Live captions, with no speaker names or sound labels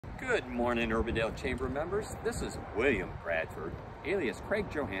Good morning, Urbandale Chamber members. This is William Bradford, alias Craig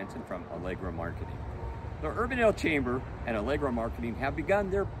Johansson from Allegra Marketing. The Urbandale Chamber and Allegra Marketing have begun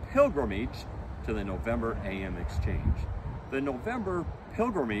their pilgrimage to the November AM Exchange. The November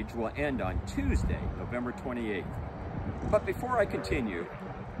pilgrimage will end on Tuesday, November 28th. But before I continue,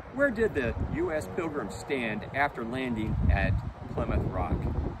 where did the U.S. Pilgrims stand after landing at Plymouth Rock?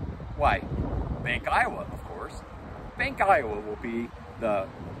 Why, Bank, Iowa, of course. Bank, Iowa will be the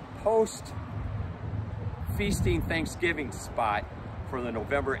post-feasting Thanksgiving spot for the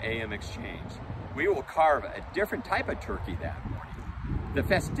November AM Exchange. We will carve a different type of turkey that morning. The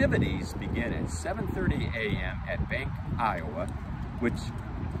festivities begin at 7:30 a.m. at Bank, Iowa, which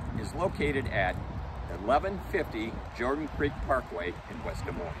is located at 1150 Jordan Creek Parkway in West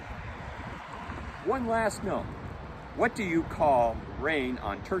Des Moines. One last note, what do you call rain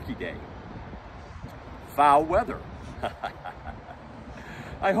on Turkey Day? Foul weather.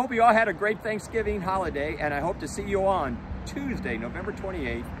 I hope you all had a great Thanksgiving holiday, and I hope to see you on Tuesday, November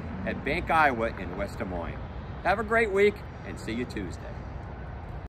 28th at Bank, Iowa in West Des Moines. Have a great week, and see you Tuesday.